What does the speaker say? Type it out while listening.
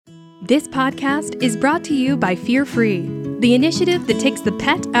This podcast is brought to you by Fear Free, the initiative that takes the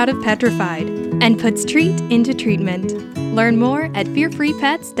pet out of petrified and puts treat into treatment. Learn more at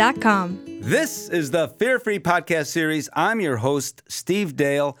fearfreepets.com. This is the Fear Free podcast series. I'm your host, Steve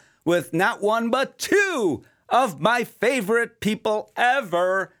Dale, with not one but two of my favorite people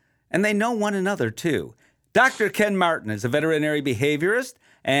ever. And they know one another, too. Dr. Ken Martin is a veterinary behaviorist,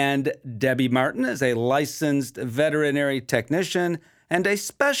 and Debbie Martin is a licensed veterinary technician and a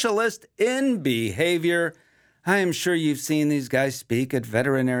specialist in behavior. I am sure you've seen these guys speak at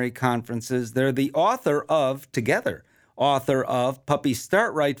veterinary conferences. They're the author of Puppy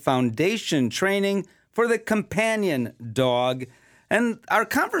Start Right Foundation Training for the Companion Dog. And our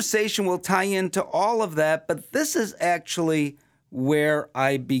conversation will tie into all of that, but this is actually where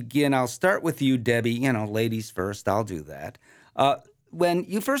I begin. I'll start with you, Debbie. You know, ladies first, I'll do that. When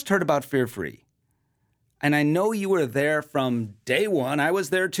you first heard about Fear Free, and I know you were there from day one. I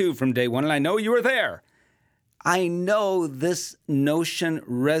was there too from day one, and I know you were there. I know this notion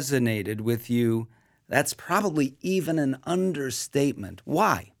resonated with you. That's probably even an understatement.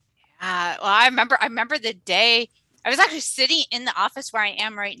 Why? Well, I remember the day I was actually sitting in the office where I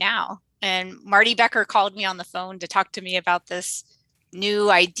am right now, and Marty Becker called me on the phone to talk to me about this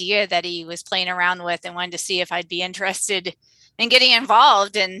new idea that he was playing around with and wanted to see if I'd be interested in getting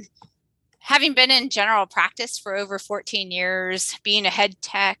involved. And having been in general practice for over 14 years, being a head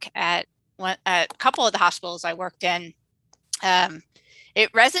tech at a couple of the hospitals I worked in,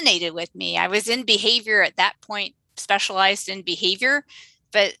 it resonated with me. I was in behavior at that point, specialized in behavior,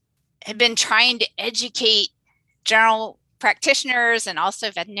 but had been trying to educate general practitioners and also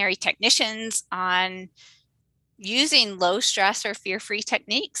veterinary technicians on using low stress or fear-free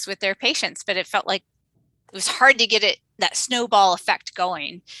techniques with their patients. But it felt like it was hard to get that snowball effect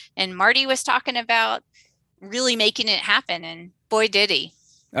going. And Marty was talking about really making it happen. And boy, did he.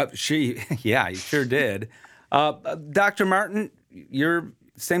 Yeah, he sure did. Dr. Martin,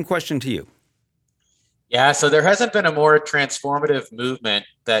 same question to you. Yeah, so there hasn't been a more transformative movement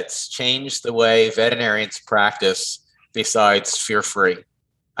that's changed the way veterinarians practice besides fear-free.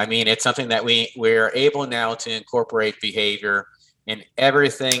 I mean, it's something that we're able now to incorporate behavior in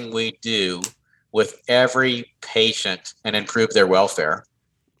everything we do with every patient and improve their welfare.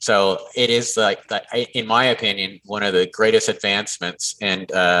 So it is, in my opinion, one of the greatest advancements in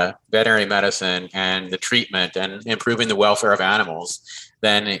veterinary medicine and the treatment and improving the welfare of animals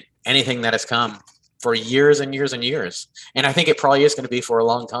than anything that has come for years and years and years. And I think it probably is going to be for a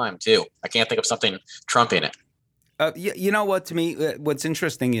long time, too. I can't think of something trumping it. You know what, to me, what's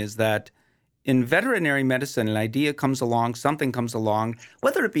interesting is that in veterinary medicine, an idea comes along, something comes along,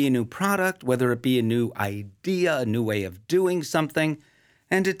 whether it be a new product, whether it be a new idea, a new way of doing something,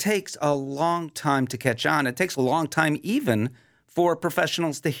 and it takes a long time to catch on. It takes a long time even for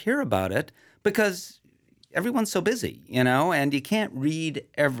professionals to hear about it because everyone's so busy, and you can't read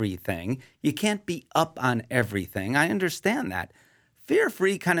everything. You can't be up on everything. I understand that. Fear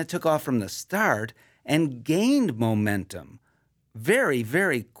Free kind of took off from the start and gained momentum very,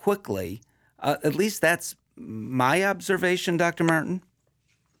 very quickly. At least that's my observation, Dr. Martin.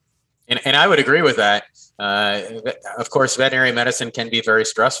 And I would agree with that. Of course, veterinary medicine can be very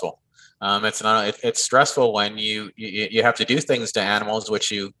stressful. It's stressful when you have to do things to animals which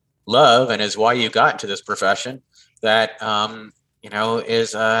you love and is why you got into this profession that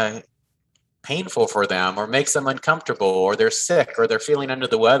is painful for them or makes them uncomfortable or they're sick or they're feeling under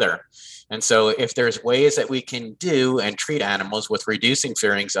the weather. And so if there's ways that we can do and treat animals with reducing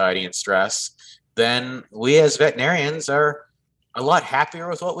fear, anxiety, and stress, then we as veterinarians are a lot happier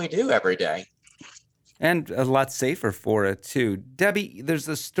with what we do every day. And a lot safer for it, too. Debbie, there's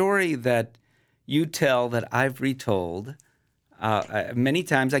a story that you tell that I've retold many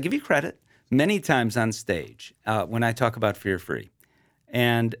times. I give you credit, many times on stage when I talk about Fear Free.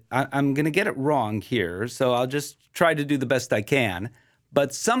 And I'm going to get it wrong here, so I'll just try to do the best I can.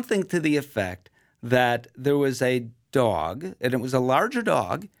 But something to the effect that there was a dog, and it was a larger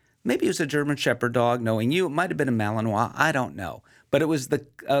dog. Maybe it was a German Shepherd dog, knowing you. It might have been a Malinois. I don't know. But it was the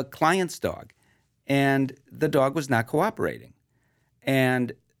client's dog. And the dog was not cooperating.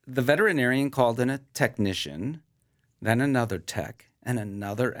 And the veterinarian called in a technician, then another tech, and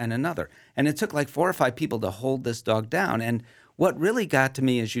another and another. And it took like 4 or 5 people to hold this dog down. And what really got to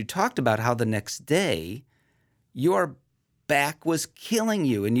me is you talked about how the next day your back was killing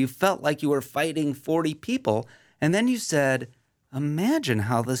you and you felt like you were fighting 40 people. And then you said, imagine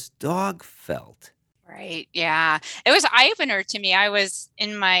how this dog felt. Right. Yeah. It was eye-opener to me. I was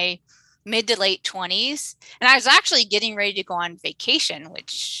in my mid to late 20s, and I was actually getting ready to go on vacation,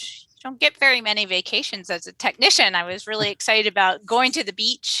 which don't get very many vacations as a technician. I was really excited about going to the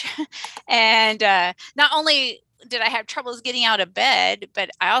beach. And not only did I have troubles getting out of bed, but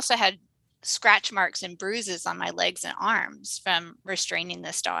I also had scratch marks and bruises on my legs and arms from restraining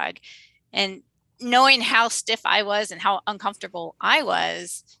this dog. And knowing how stiff I was and how uncomfortable I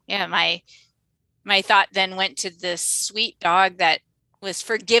was, my thought then went to this sweet dog that was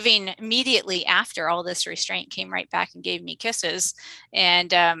forgiving immediately after all this restraint, came right back and gave me kisses.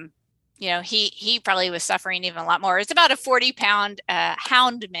 And he probably was suffering even a lot more. It's about a 40-pound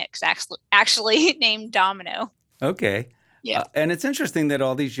hound mix, actually named Domino. Okay. Yeah. And it's interesting that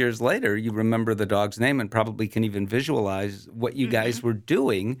all these years later, you remember the dog's name and probably can even visualize what you guys were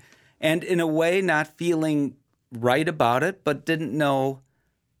doing. And in a way, not feeling right about it, but didn't know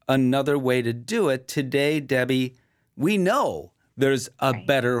another way to do it. Today, Debbie, we know there's a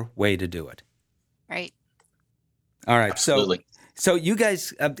better way to do it. Right. All right. Absolutely. So you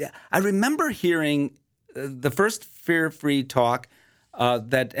guys, I remember hearing the first Fear Free talk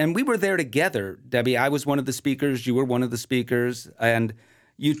and we were there together, Debbie. I was one of the speakers. You were one of the speakers. And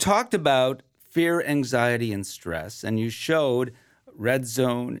you talked about fear, anxiety, and stress. And you showed red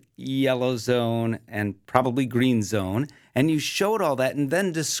zone, yellow zone, and probably green zone. And you showed all that and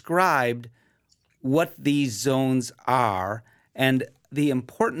then described what these zones are and the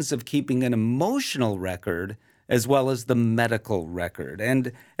importance of keeping an emotional record as well as the medical record.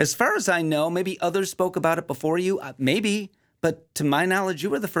 And as far as I know, maybe others spoke about it before you, maybe, but to my knowledge, you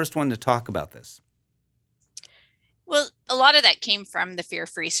were the first one to talk about this. Well, a lot of that came from the Fear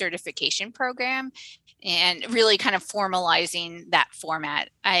Free certification program and really kind of formalizing that format.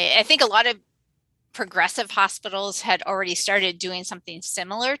 I think a lot of progressive hospitals had already started doing something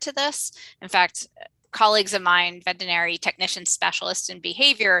similar to this. In fact, colleagues of mine, veterinary technicians, specialists in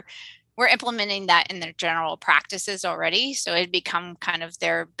behavior, were implementing that in their general practices already. So it had become kind of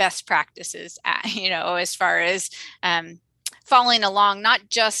their best practices, as far as following along, not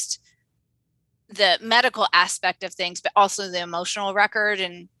just the medical aspect of things, but also the emotional record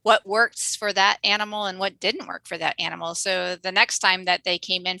and what works for that animal and what didn't work for that animal. So the next time that they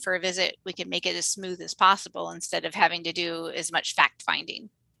came in for a visit, we could make it as smooth as possible instead of having to do as much fact finding.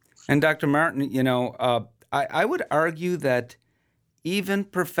 And Dr. Martin, I would argue that even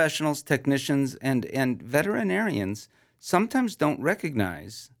professionals, technicians, and veterinarians sometimes don't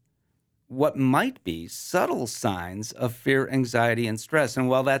recognize what might be subtle signs of fear, anxiety, and stress. And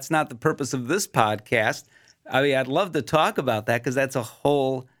while that's not the purpose of this podcast, I'd love to talk about that because that's a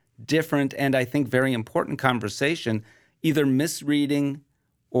whole different and I think very important conversation, either misreading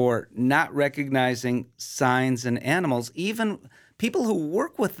or not recognizing signs in animals, even people who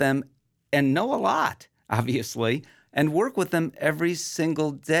work with them and know a lot, obviously, and work with them every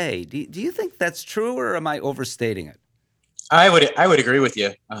single day. Do you think that's true, or am I overstating it? I would agree with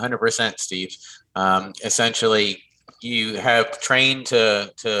you 100%, Steve. Essentially, you have trained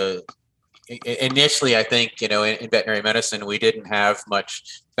to initially, I think, in veterinary medicine, we didn't have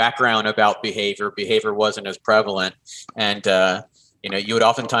much background about behavior. Behavior wasn't as prevalent. And, you would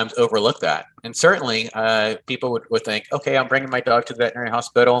oftentimes overlook that. And certainly people would think, okay, I'm bringing my dog to the veterinary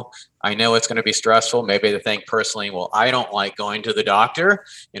hospital. I know it's going to be stressful. Maybe they think personally, well, I don't like going to the doctor.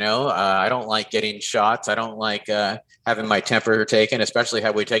 I don't like getting shots. I don't like having my temperature taken, especially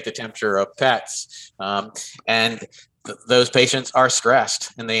how we take the temperature of pets. Those patients are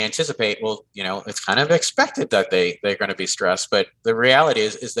stressed and they anticipate, well, it's kind of expected that they're going to be stressed. But the reality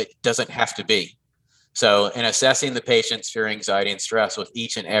is that it doesn't have to be. So in assessing the patient's fear, anxiety, and stress with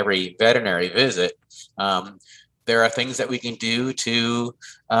each and every veterinary visit, there are things that we can do to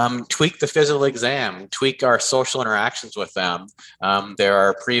tweak the physical exam, tweak our social interactions with them. There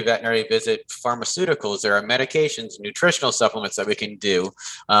are pre-veterinary visit pharmaceuticals, there are medications, nutritional supplements that we can do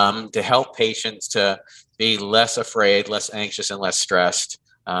to help patients to be less afraid, less anxious, and less stressed.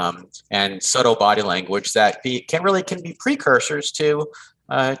 And subtle body language that can be precursors to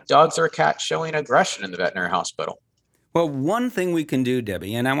dogs or cats showing aggression in the veterinary hospital. Well, one thing we can do,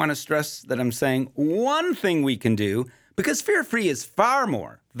 Debbie, and I want to stress that I'm saying one thing we can do, because Fear Free is far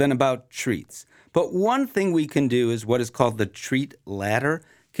more than about treats. But one thing we can do is what is called the treat ladder.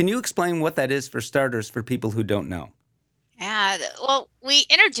 Can you explain what that is for starters for people who don't know? Yeah, well, we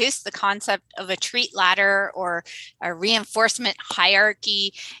introduced the concept of a treat ladder or a reinforcement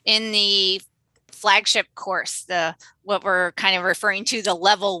hierarchy in the flagship course, what we're kind of referring to, the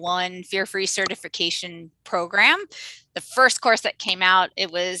level 1 Fear Free certification program. The first course that came out,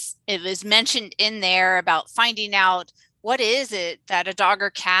 it was mentioned in there about finding out what is it that a dog or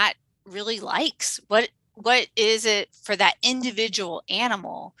cat really likes. What is it for that individual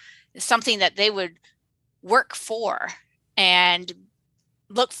animal? Something that they would work for. And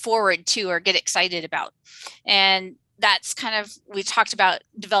look forward to or get excited about. And that's kind of, we talked about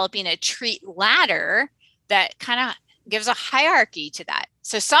developing a treat ladder that kind of gives a hierarchy to that.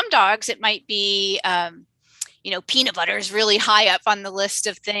 So some dogs, it might be, peanut butter is really high up on the list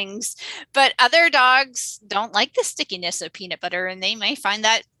of things, but other dogs don't like the stickiness of peanut butter, and they may find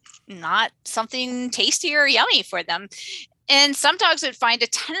that not something tasty or yummy for them. And some dogs would find a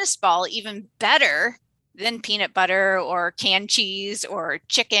tennis ball even better than peanut butter or canned cheese or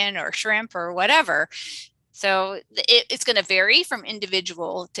chicken or shrimp or whatever. So it's going to vary from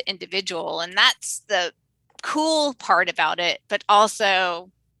individual to individual. And that's the cool part about it, but also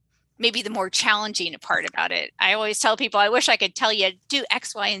maybe the more challenging part about it. I always tell people, I wish I could tell you do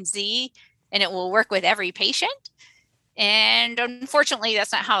X, Y, and Z, and it will work with every patient. And unfortunately,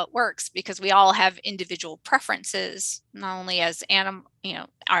 that's not how it works, because we all have individual preferences, not only as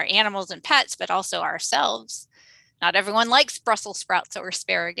our animals and pets, but also ourselves. Not everyone likes Brussels sprouts or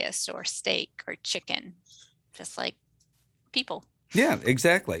asparagus or steak or chicken, just like people. Yeah,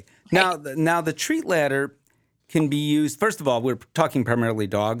 exactly. Right. Now the treat ladder can be used. First of all, we're talking primarily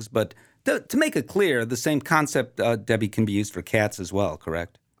dogs, but to make it clear, the same concept, Debbie, can be used for cats as well,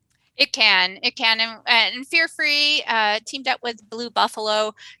 correct? It can. And Fear Free teamed up with Blue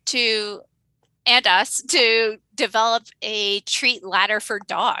Buffalo and us to develop a treat ladder for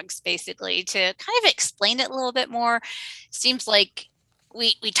dogs, basically, to kind of explain it a little bit more. Seems like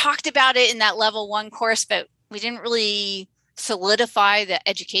we talked about it in that level 1 course, but we didn't really solidify the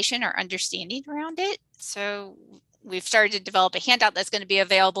education or understanding around it. So we've started to develop a handout that's going to be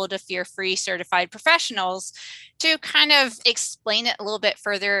available to Fear Free certified professionals to kind of explain it a little bit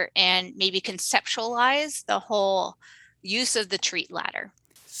further and maybe conceptualize the whole use of the treat ladder.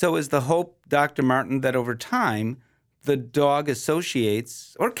 So is the hope, Dr. Martin, that over time the dog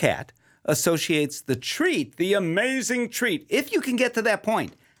associates, or cat, associates the treat, the amazing treat, if you can get to that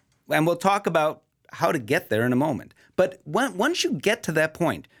point. And we'll talk about how to get there in a moment. But once you get to that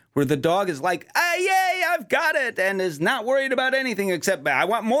point where the dog is like, yay, I've got it, and is not worried about anything except, I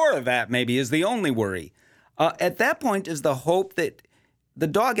want more of that, maybe, is the only worry. At that point is the hope that the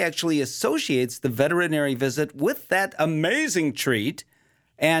dog actually associates the veterinary visit with that amazing treat,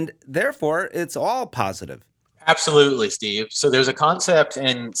 and therefore it's all positive. Absolutely, Steve. So there's a concept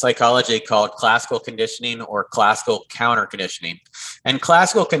in psychology called classical conditioning or classical counter conditioning. And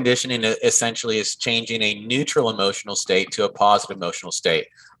classical conditioning essentially is changing a neutral emotional state to a positive emotional state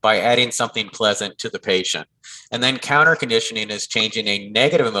by adding something pleasant to the patient. And then counter conditioning is changing a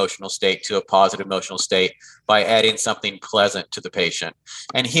negative emotional state to a positive emotional state by adding something pleasant to the patient.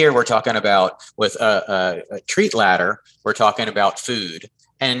 And here we're talking about, with a treat ladder, we're talking about food.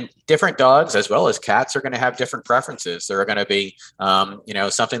 And different dogs, as well as cats, are going to have different preferences. There are going to be,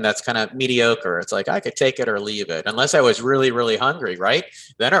 something that's kind of mediocre. It's like, I could take it or leave it. Unless I was really, really hungry, right?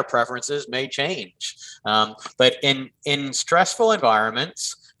 Then our preferences may change. But in stressful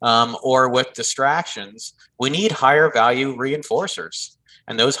environments or with distractions, we need higher value reinforcers.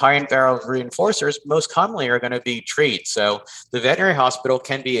 And those high value reinforcers most commonly are going to be treats. So the veterinary hospital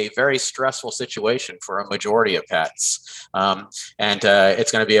can be a very stressful situation for a majority of pets. And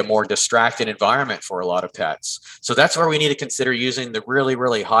it's going to be a more distracted environment for a lot of pets. So that's where we need to consider using the really,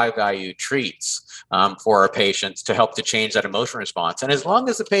 really high value treats for our patients to help to change that emotional response. And as long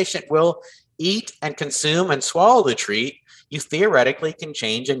as the patient will eat and consume and swallow the treat, you theoretically can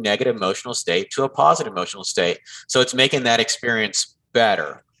change a negative emotional state to a positive emotional state. So it's making that experience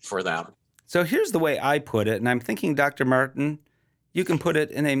better for them. So here's the way I put it, and I'm thinking, Dr. Martin, you can put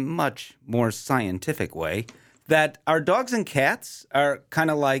it in a much more scientific way, that our dogs and cats are kind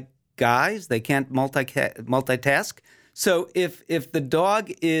of like guys. They can't multitask. So if the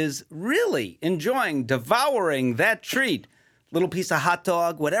dog is really enjoying, devouring that treat, little piece of hot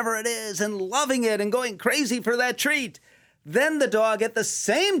dog, whatever it is, and loving it and going crazy for that treat, then the dog at the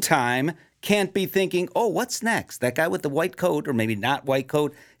same time can't be thinking, oh, what's next? That guy with the white coat, or maybe not white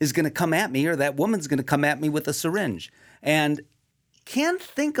coat, is going to come at me, or that woman's going to come at me with a syringe. And can't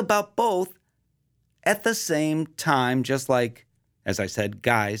think about both at the same time, just like, as I said,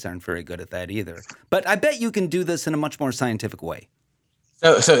 guys aren't very good at that either. But I bet you can do this in a much more scientific way.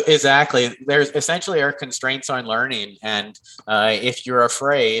 So exactly. There's essentially our constraints on learning. And if you're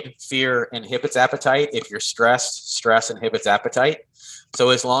afraid, fear inhibits appetite. If you're stressed, stress inhibits appetite. So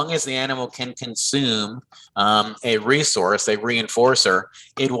as long as the animal can consume a resource, a reinforcer,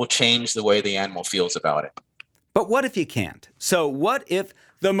 it will change the way the animal feels about it. But what if you can't? So what if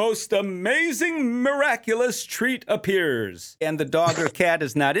the most amazing, miraculous treat appears and the dog or cat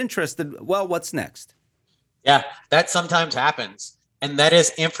is not interested? Well, what's next? Yeah, that sometimes happens. And that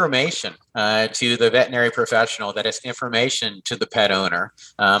is information. to the veterinary professional that is information to the pet owner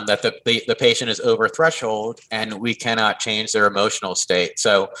that the patient is over threshold and we cannot change their emotional state.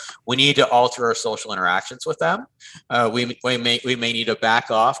 So we need to alter our social interactions with them. We may need to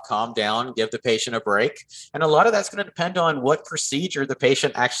back off, calm down, give the patient a break. And a lot of that's going to depend on what procedure the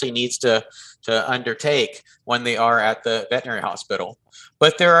patient actually needs to undertake when they are at the veterinary hospital.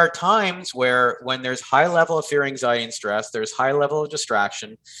 But there are times when there's high level of fear, anxiety, and stress, there's high level of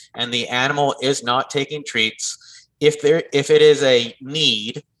distraction, and the animal is not taking treats. If it is a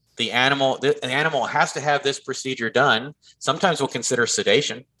need, the animal has to have this procedure done. Sometimes we'll consider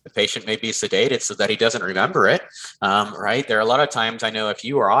sedation. The patient may be sedated so that he doesn't remember it, right? There are a lot of times, I know if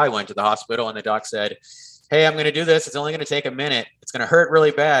you or I went to the hospital and the doc said, hey, I'm going to do this. It's only going to take a minute. It's going to hurt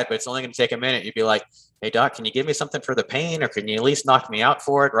really bad, but it's only going to take a minute. You'd be like, hey, doc, can you give me something for the pain, or can you at least knock me out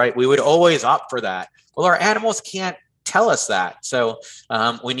for it, right? We would always opt for that. Well, our animals can't tell us that. So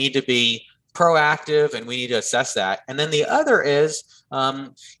we need to be proactive and we need to assess that. And then the other is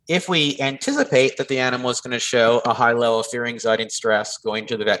if we anticipate that the animal is going to show a high level of fear, anxiety, and stress going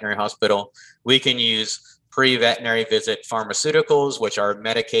to the veterinary hospital, we can use pre-veterinary visit pharmaceuticals, which are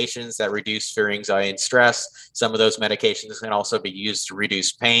medications that reduce fear, anxiety, and stress. Some of those medications can also be used to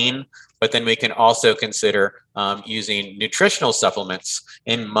reduce pain, but then we can also consider using nutritional supplements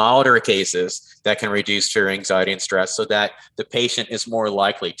in milder cases that can reduce fear, anxiety, and stress so that the patient is more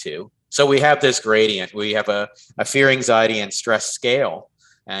likely to. So we have this gradient. We have a fear, anxiety, and stress scale.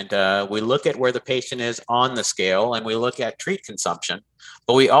 And we look at where the patient is on the scale, and we look at treat consumption.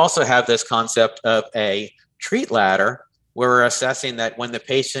 But we also have this concept of a treat ladder where we're assessing that when the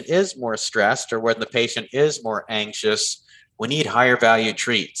patient is more stressed or when the patient is more anxious, we need higher value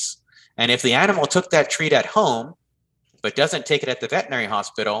treats. And if the animal took that treat at home, but doesn't take it at the veterinary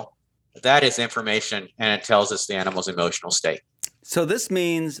hospital, that is information, and it tells us the animal's emotional state. So this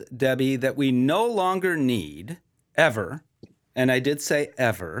means, Debbie, that we no longer need ever, and I did say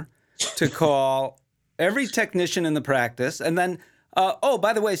ever, to call every technician in the practice and then,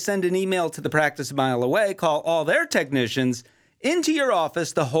 by the way, send an email to the practice a mile away, call all their technicians into your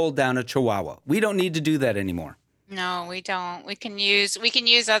office to hold down a Chihuahua. We don't need to do that anymore. No, we don't. We can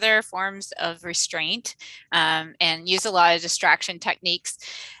use other forms of restraint and use a lot of distraction techniques.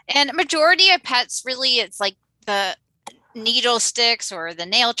 And a majority of pets, really, it's like the needle sticks or the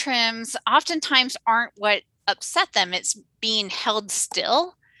nail trims oftentimes aren't what upset them. It's being held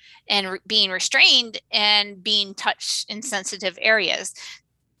still and being restrained and being touched in sensitive areas.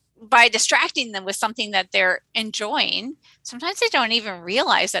 By distracting them with something that they're enjoying, sometimes they don't even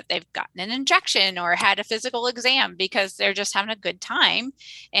realize that they've gotten an injection or had a physical exam because they're just having a good time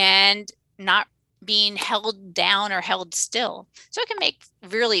and not being held down or held still. So it can make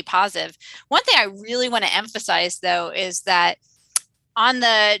really positive. One thing I really want to emphasize, though, is that on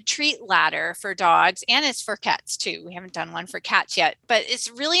the treat ladder for dogs, and it's for cats too. We haven't done one for cats yet, but it's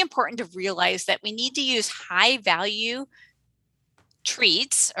really important to realize that we need to use high value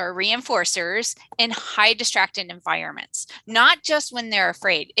treats or reinforcers in high distracted environments, not just when they're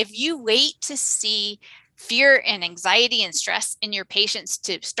afraid. If you wait to see fear and anxiety and stress in your patients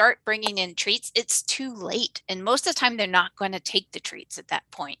to start bringing in treats, it's too late. And most of the time, they're not going to take the treats at that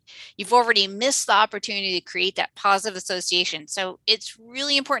point. You've already missed the opportunity to create that positive association. So it's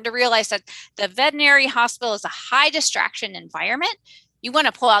really important to realize that the veterinary hospital is a high distraction environment. You want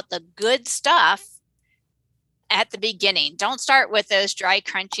to pull out the good stuff at the beginning. Don't start with those dry,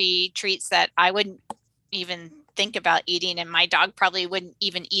 crunchy treats that I wouldn't even think about eating, and my dog probably wouldn't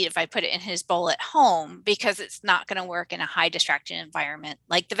even eat if I put it in his bowl at home, because it's not going to work in a high distraction environment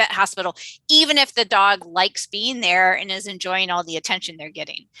like the vet hospital, even if the dog likes being there and is enjoying all the attention they're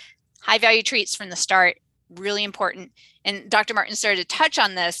getting. High value treats from the start, really important. And Dr. Martin started to touch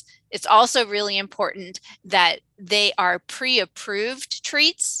on this. It's also really important that they are pre-approved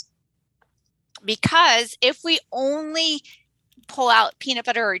treats, because if we only pull out peanut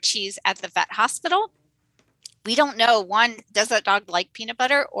butter or cheese at the vet hospital, we don't know, one, does that dog like peanut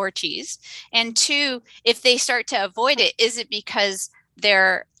butter or cheese? And two, if they start to avoid it, is it because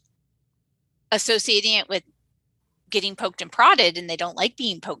they're associating it with getting poked and prodded and they don't like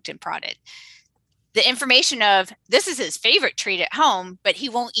being poked and prodded? The information of this is his favorite treat at home, but he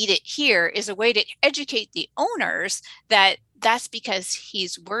won't eat it here is a way to educate the owners that that's because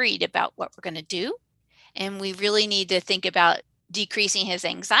he's worried about what we're going to do. And we really need to think about decreasing his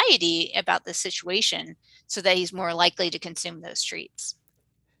anxiety about the situation so that he's more likely to consume those treats.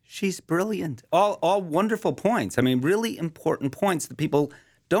 She's brilliant. All wonderful points. I mean, really important points that people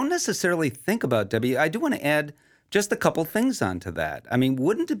don't necessarily think about, Debbie. I do want to add just a couple things onto that. I mean,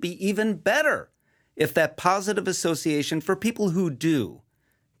 wouldn't it be even better if that positive association for people who do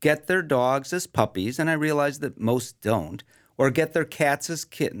get their dogs as puppies, and I realize that most don't, or get their cats as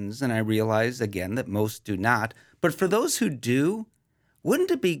kittens, and I realize, again, that most do not. But for those who do,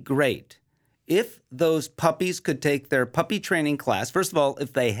 wouldn't it be great if those puppies could take their puppy training class? First of all,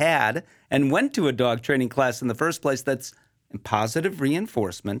 if they had and went to a dog training class in the first place, that's positive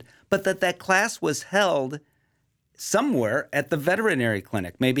reinforcement, but that class was held somewhere at the veterinary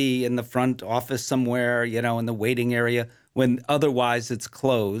clinic, maybe in the front office somewhere, in the waiting area when otherwise it's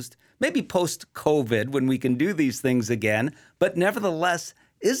closed, maybe post-COVID when we can do these things again. But nevertheless,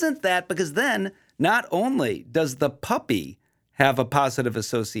 isn't that because then not only does the puppy have a positive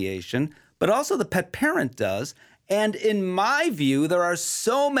association, but also the pet parent does. And in my view, there are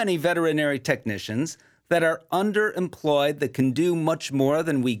so many veterinary technicians that are underemployed that can do much more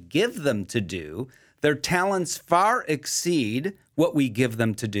than we give them to do. Their talents far exceed what we give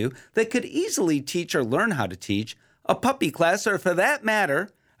them to do. They could easily teach or learn how to teach a puppy class, or for that matter,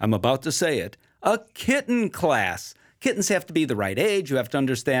 I'm about to say it, a kitten class. Kittens have to be the right age. You have to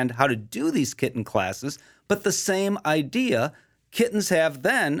understand how to do these kitten classes. But the same idea, kittens have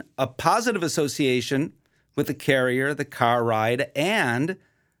then a positive association with the carrier, the car ride, and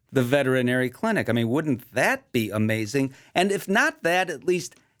the veterinary clinic. I mean, wouldn't that be amazing? And if not that, at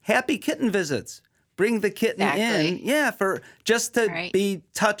least happy kitten visits. Bring the kitten in, for just to be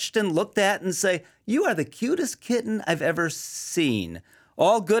touched and looked at and say, you are the cutest kitten I've ever seen.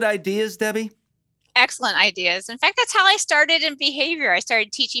 All good ideas, Debbie? Excellent ideas. In fact, that's how I started in behavior. I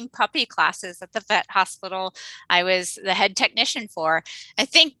started teaching puppy classes at the vet hospital I was the head technician for. I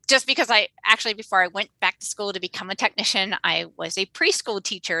think just because before I went back to school to become a technician, I was a preschool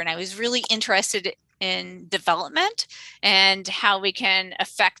teacher, and I was really interested in development and how we can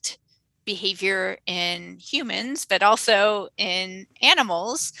affect behavior in humans, but also in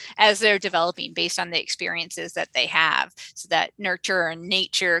animals as they're developing based on the experiences that they have. So that nurture and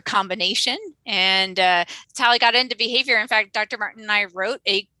nature combination. And that's how I got into behavior. In fact, Dr. Martin and I wrote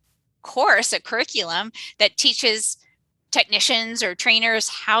a curriculum that teaches technicians or trainers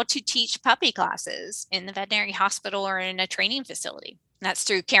how to teach puppy classes in the veterinary hospital or in a training facility. And that's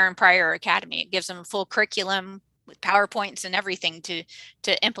through Karen Pryor Academy. It gives them a full curriculum with PowerPoints and everything to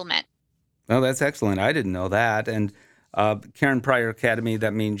implement. Well, that's excellent. I didn't know that. And Karen Pryor Academy,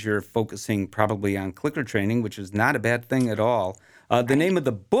 that means you're focusing probably on clicker training, which is not a bad thing at all. The name of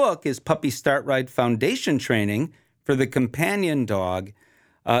the book is Puppy Start Right Foundation Training for the Companion Dog.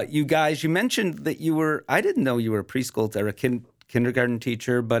 You guys, you mentioned that I didn't know you were a preschool or a kindergarten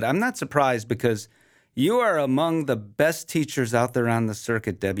teacher, but I'm not surprised because you are among the best teachers out there on the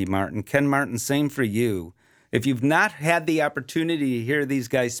circuit, Debbie Martin. Ken Martin, same for you. If you've not had the opportunity to hear these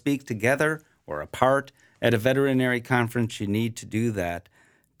guys speak together or apart at a veterinary conference, you need to do that.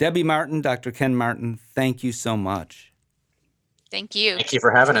 Debbie Martin, Dr. Ken Martin, thank you so much. Thank you. Thank you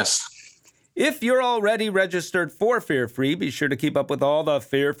for having us. If you're already registered for Fear Free, be sure to keep up with all the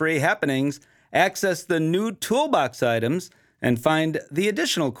Fear Free happenings, access the new toolbox items, and find the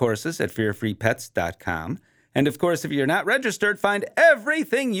additional courses at fearfreepets.com. And of course, if you're not registered, find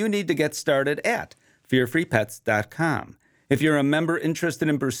everything you need to get started at fearfreepets.com. If you're a member interested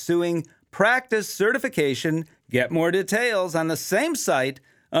in pursuing practice certification, get more details on the same site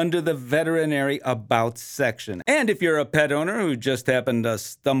under the Veterinary About section. And if you're a pet owner who just happened to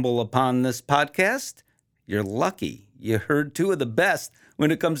stumble upon this podcast, you're lucky. You heard two of the best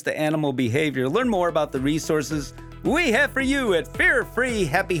when it comes to animal behavior. Learn more about the resources we have for you at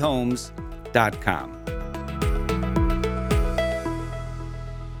fearfreehappyhomes.com.